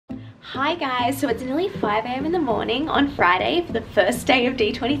Hi guys, so it's nearly 5 AM in the morning on Friday for the first day of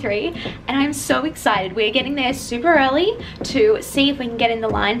D23 and I'm so excited. We're getting there super early to see if we can get in the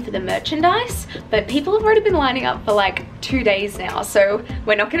line for the merchandise, but people have already been lining up for like 2 days now, so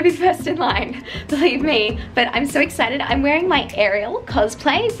we're not going to be first in line, believe me. But I'm so excited. I'm wearing my Ariel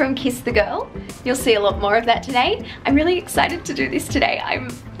cosplay from Kiss the Girl. You'll see a lot more of that today. I'm really excited to do this today. I'm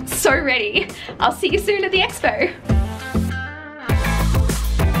so ready. I'll see you soon at the expo.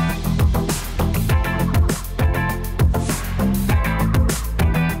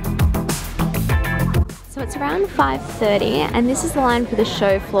 It's around 5:30 and this is the line for the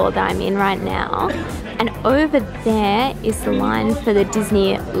show floor that I'm in right now, and over there is the line for the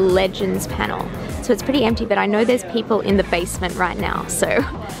Disney Legends panel. So it's pretty empty, but I know there's people in the basement right now, so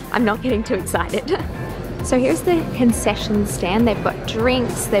I'm not getting too excited. So here's the concession stand. They've got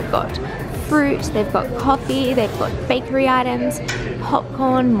drinks, they've got fruit, they've got coffee, they've got bakery items,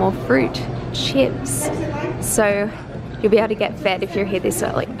 popcorn, more fruit, chips. So you'll be able to get fed if you're here this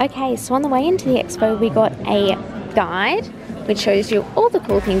early. Okay, so on the way into the expo, we got a guide which shows you all the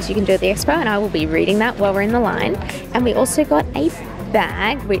cool things you can do at the expo, and I will be reading that while we're in the line. And we also got a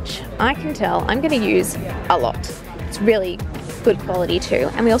bag, which I can tell I'm gonna use a lot. It's really good quality too.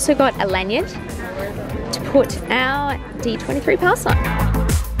 And we also got a lanyard to put our D23 pass on.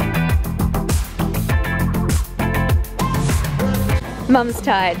 Mum's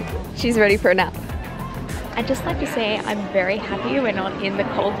tired, she's ready for a nap. I'd just like to say I'm very happy we're not in the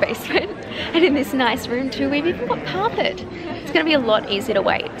cold basement and in this nice room too. We've even got carpet. It's going to be a lot easier to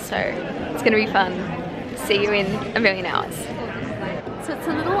wait, so it's going to be fun. See you in a million hours. So it's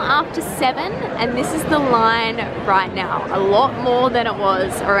a little after 7 and this is the line right now. A lot more than it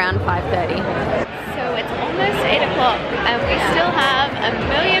was around 5:30. So it's almost 8 o'clock and we still have a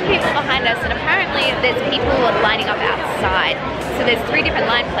million people behind us, and apparently there's people lining up outside. So there's 3 different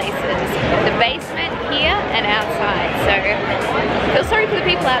line places, the basement, here and outside. So feel sorry for the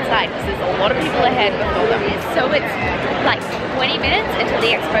people outside because there's a lot of people ahead before them. So it's like 20 minutes until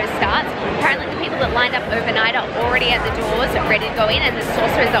the expo starts. Apparently the people that lined up overnight are already at the doors ready to go in, and the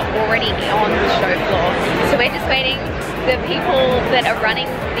sorcerers are already on the show floor. So we're just waiting. The people that are running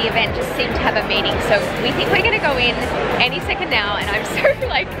the event just seem to have a meeting, so we think we're gonna go in any second now, and I'm so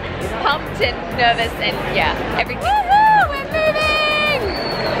like pumped and nervous, and yeah, everything. Woohoo! We're moving!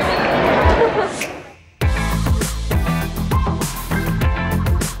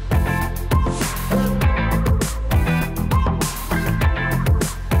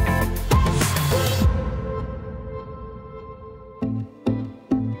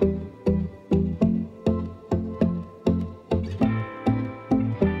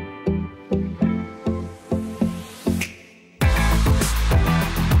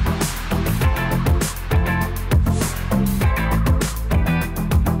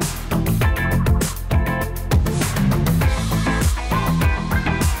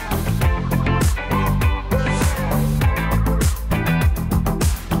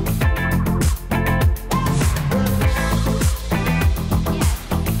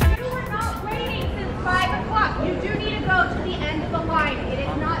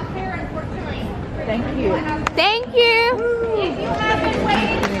 Thank you. If you have been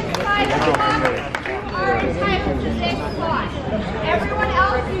waiting since 5 o'clock, you are entitled to this slot. Everyone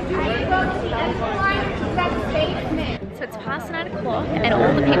else, you do need to go to the end of the line, which is at the basement. So it's past 9 o'clock and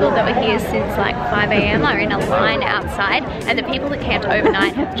all the people that were here since like 5 AM are in a line outside, and the people that camped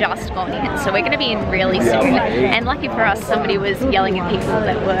overnight have just gone in. So we're going to be in really soon. And lucky for us, somebody was yelling at people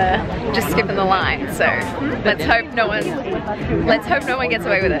that were just skipping the line. So let's hope no one gets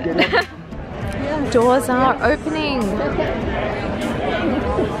away with it. Doors are opening.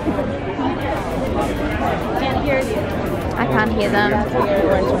 I can't hear them.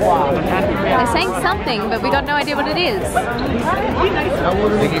 They're saying something, but we got no idea what it is. I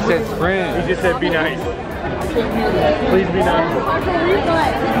think he said sprint. He just said be nice. Please be nice.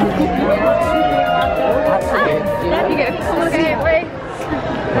 There you go. Okay, wait.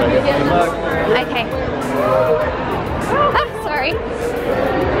 Okay. Ah, sorry.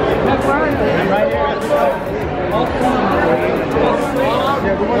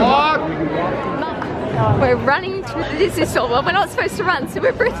 We're running to the Disney store. Well, we're not supposed to run, so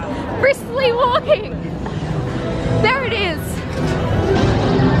we're briskly walking. There it is.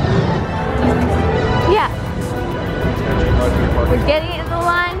 Yeah. We're getting in the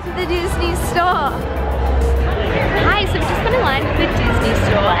line for the Disney store. Hi, so we've just been in line for the Disney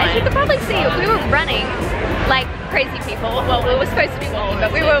store. As you could probably see, we were running like crazy people. Well, we were supposed to be walking,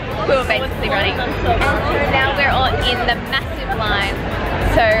 but we were basically running. And now we're all in the massive line.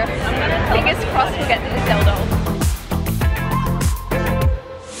 So fingers crossed we'll get to the Zelda.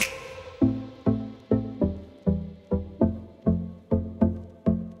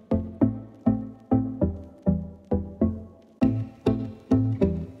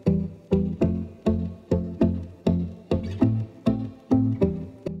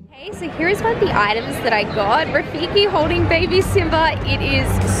 Okay, so here is one of the items that I got. Rafiki holding baby Simba. It is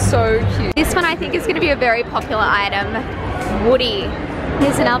so cute. This one I think is going to be a very popular item. Woody.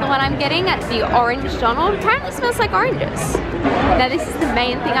 Here's another one I'm getting, the orange Donald. Apparently smells like oranges. Now this is the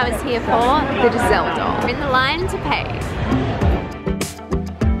main thing I was here for, the Giselle doll. We're in the line to pay.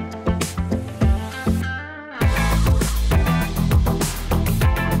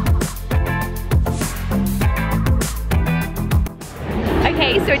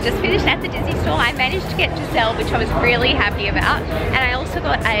 Okay, so I just finished at the Disney store. I managed to get Giselle, which I was really happy about. And I also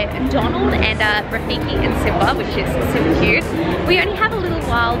got a Donald and a Rafiki and Simba, which is super cute. We only have a little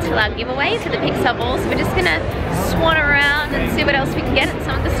while till our giveaway for the Pixar ball, so we're just gonna swan around and see what else we can get at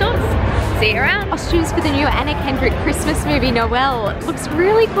some of the stores. See you around. Costumes for the new Anna Kendrick Christmas movie, Noelle. It looks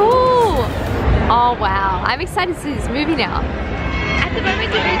really cool. Oh wow, I'm excited to see this movie now. At the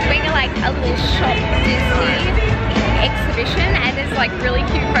moment we're doing like a little shop Disney exhibition, and there's like really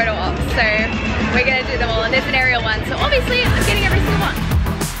cute photo ops, so we're gonna do them all, and there's an aerial one, so obviously I'm getting every single one.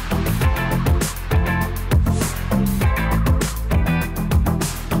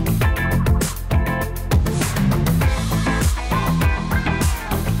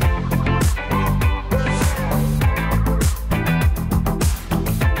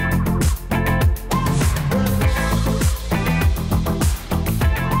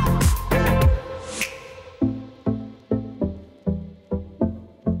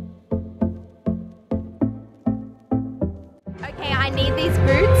 I need these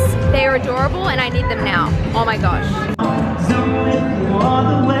boots. They are adorable and I need them now. Oh my gosh.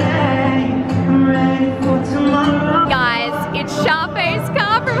 Guys, it's Sharpay's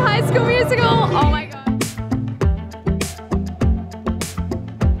car from High School Musical. Oh my god.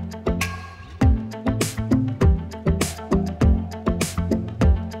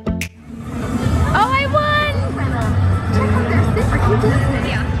 Oh, I won!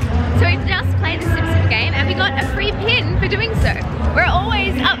 So we've just played the Simpsons game and we got a free pin for doing so. We're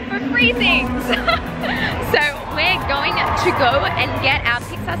always up for free things. So we're going to go and get our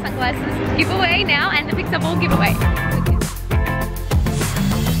Pixar sunglasses giveaway now and the Pixar ball giveaway.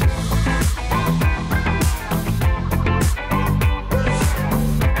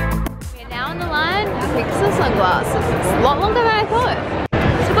 We're now on the line for Pixar sunglasses. It's a lot longer than I thought.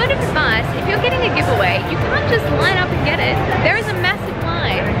 So word of advice, if you're getting a giveaway, you can't just line up and get it. There is a massive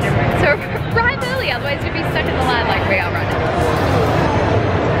line. So arrive early, otherwise you'll be stuck in the line like we are right now.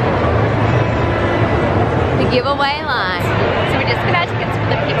 The giveaway line. So we just got our tickets for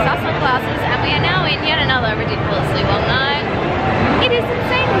the Pixar sunglasses and we are now in yet another ridiculously long line. It is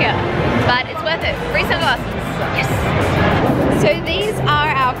insane here, but it's worth it. Free sunglasses. Yes! So these are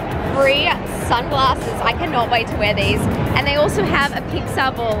our free sunglasses. I cannot wait to wear these. And they also have a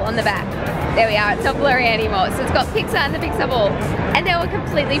Pixar ball on the back. There we are, it's not blurry anymore. So it's got Pixar and the Pixar ball. And they were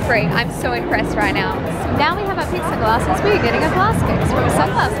completely free. I'm so impressed right now. So now we have our Pixar glasses. We're getting a glass case from a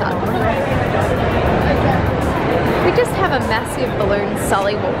sunglass hut. We just have a massive balloon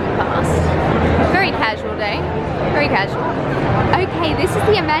Sully walking past. Very casual day, very casual. Okay, this is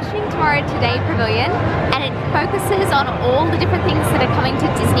the Imagining Tomorrow Today Pavilion, and it focuses on all the different things that are coming to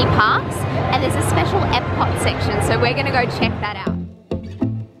Disney parks, and there's a special Epcot section, so we're gonna go check that out.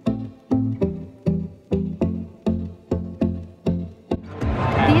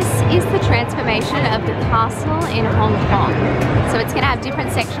 This is the transformation of the castle in Hong Kong. So it's gonna have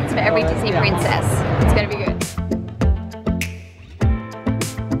different sections for every Disney princess. It's gonna be good.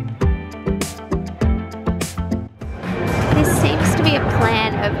 This seems to be a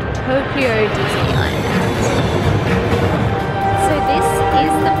plan of Tokyo Disneyland. So this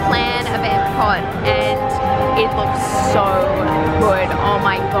is the plan of Epcot and it looks so good. Oh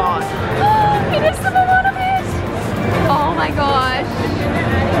my god. It is the one of it. Oh my gosh.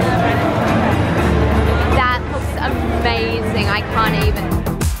 That looks amazing. I can't even.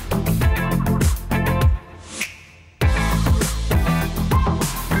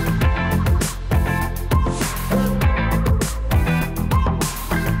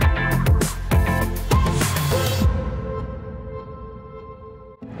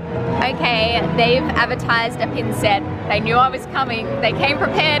 Okay, they've advertised a pin set. They knew I was coming. They came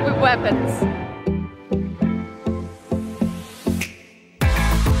prepared with weapons.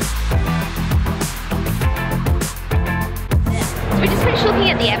 So we just finished looking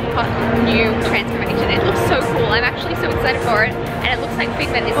at the Epcot new transformation. It looks so cool. I'm actually so excited for it. And it looks like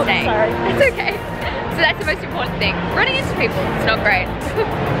Figment is staying. Sorry. That's okay. So that's the most important thing. Running into people, it's not great.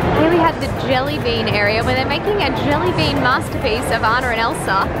 Here we have the Jelly Bean area where they're making a Jelly Bean masterpiece of Anna and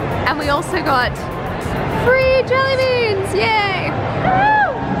Elsa. And we also got free jelly beans, yay!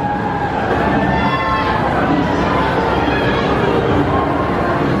 Woo!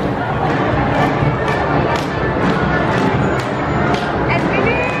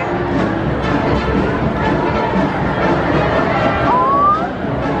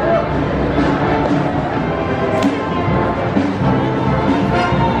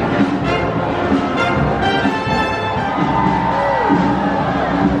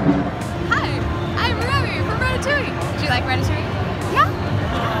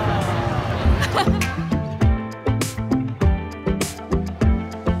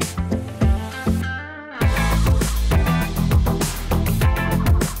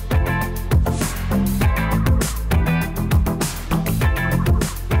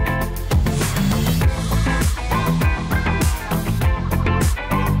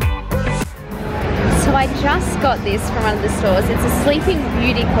 I just got this from one of the stores. It's a Sleeping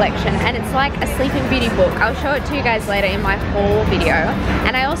Beauty collection and it's like a Sleeping Beauty book. I'll show it to you guys later in my haul video.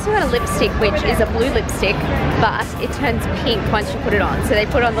 And I also got a lipstick which is a blue lipstick, but it turns pink once you put it on. So they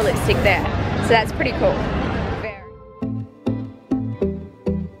put on the lipstick there. So that's pretty cool.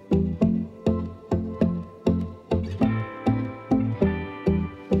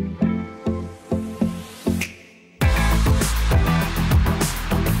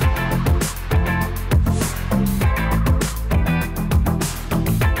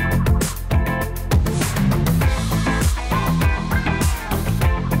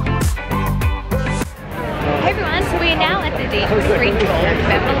 D23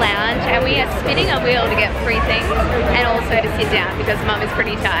 member lounge, and we are spinning a wheel to get free things and also to sit down because Mum is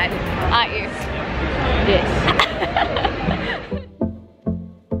pretty tired, aren't you? Yes.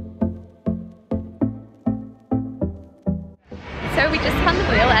 So we just spun the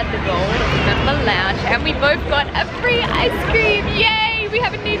wheel at the Gold member lounge and we both got a free ice cream. Yay! We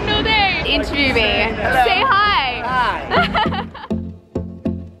haven't eaten all day. Interview me. Hello. Say hi. Hi.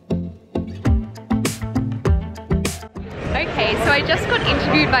 Okay, so I just got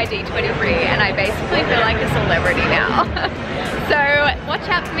interviewed by D23 and I basically feel like a celebrity now. So watch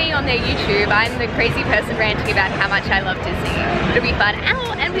out for me on their YouTube. I'm the crazy person ranting about how much I love Disney. It'll be fun.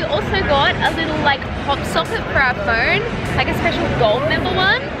 Ow, and we also got a little like pop socket for our phone, like a special gold member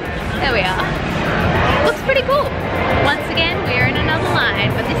one. There we are. Looks pretty cool. Once again, we're in another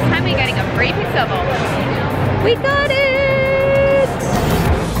line, but this time we're getting a free Pixar bowl. We got it!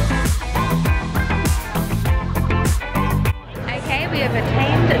 We have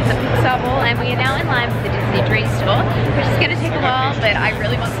attained the Pixar Ball and we are now in line for the Disney Dream Store, which is going to take a while, but I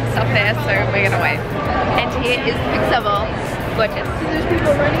really want some stuff there, so we're going to wait. And here is the Pixar Ball. Gorgeous. There's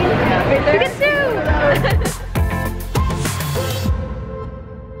people running. Look at two!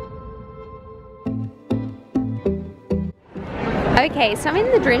 Okay, so I'm in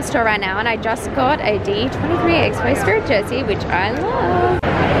the Dream Store right now and I just got a D23 Expo Spirit jersey, which I love.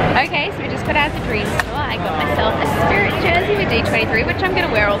 Okay, so we just got out of the Dream Store. I got myself a Spirit jersey with D23, which I'm going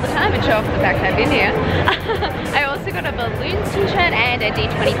to wear all the time and show off the fact I've been here. I also got a Balloons t-shirt and a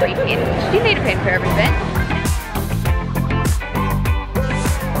D23 pin, which you need a pin for every event.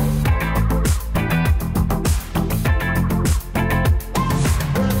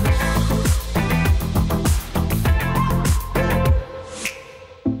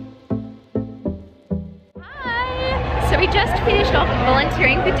 We just finished off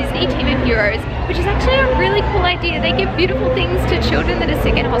volunteering for Disney Team of Heroes, which is actually a really cool idea. They give beautiful things to children that are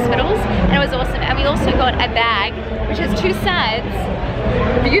sick in hospitals, and it was awesome. And we also got a bag, which has two sides,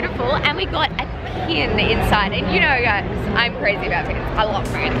 beautiful, and we got a pin inside. And you know guys, I'm crazy about pins. I love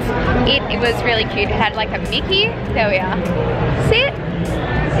pins. It was really cute. It had like a Mickey. There we are. See it?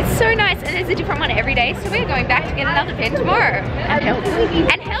 It's so nice, and there's a different one every day, so we're going back to get another pin tomorrow.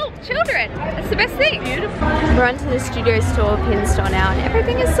 And help children. That's the best thing. Beautiful. We're on to the Studio Store pin store now, and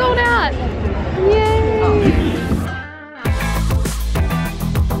everything is sold out. Yay!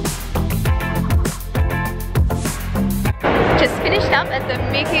 Just finished up at the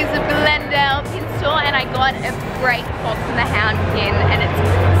Mickey's of Glendale pin store, and I got a great Fox and the Hound pin, and it's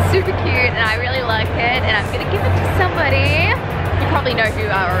super cute, and I really like it, and I'm gonna give it to somebody. You probably know who you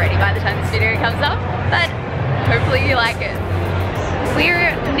are already by the time this video comes up, but hopefully you like it.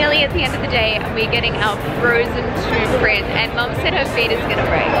 We're nearly at the end of the day and we're getting our Frozen 2 print, and Mum said her feet is gonna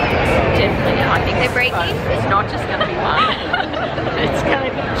break. Definitely, I think they're breaking. It's not just gonna be one, it's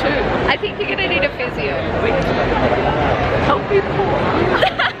gonna be two. I think you're gonna need a physio. Help me poor.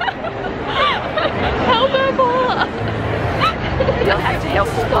 Help her poor. You'll have to help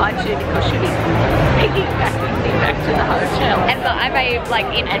Sky too, because she'll be piggybacking me back to the hotel. And I may like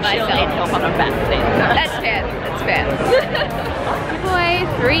injure myself. And she'll need help on her back then. That's fair, that's fair. Giveaway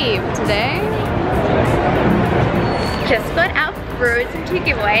 3 today. Just got our Frozen 2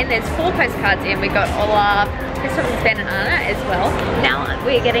 giveaway, and there's 4 postcards in. We got Olaf, Christopher, Ben and Anna as well. Now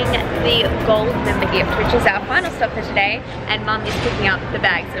we're getting the gold member gift, which is our final stop for today, and Mum is picking up the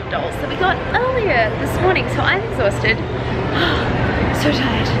bags of dolls that we got earlier this morning, so I'm exhausted. So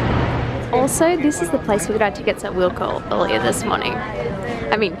tired. Also, this is the place we got our tickets at Wilco earlier this morning.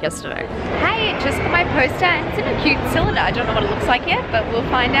 I mean, yesterday. Hey, just got my poster, and it's in a cute cylinder. I don't know what it looks like yet, but we'll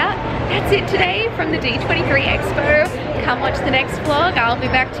find out. That's it today from the D23 Expo. Come watch the next vlog. I'll be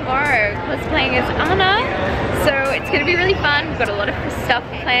back tomorrow cosplaying as Anna. So it's gonna be really fun. We've got a lot of stuff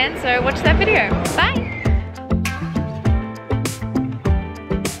planned, so watch that video. Bye!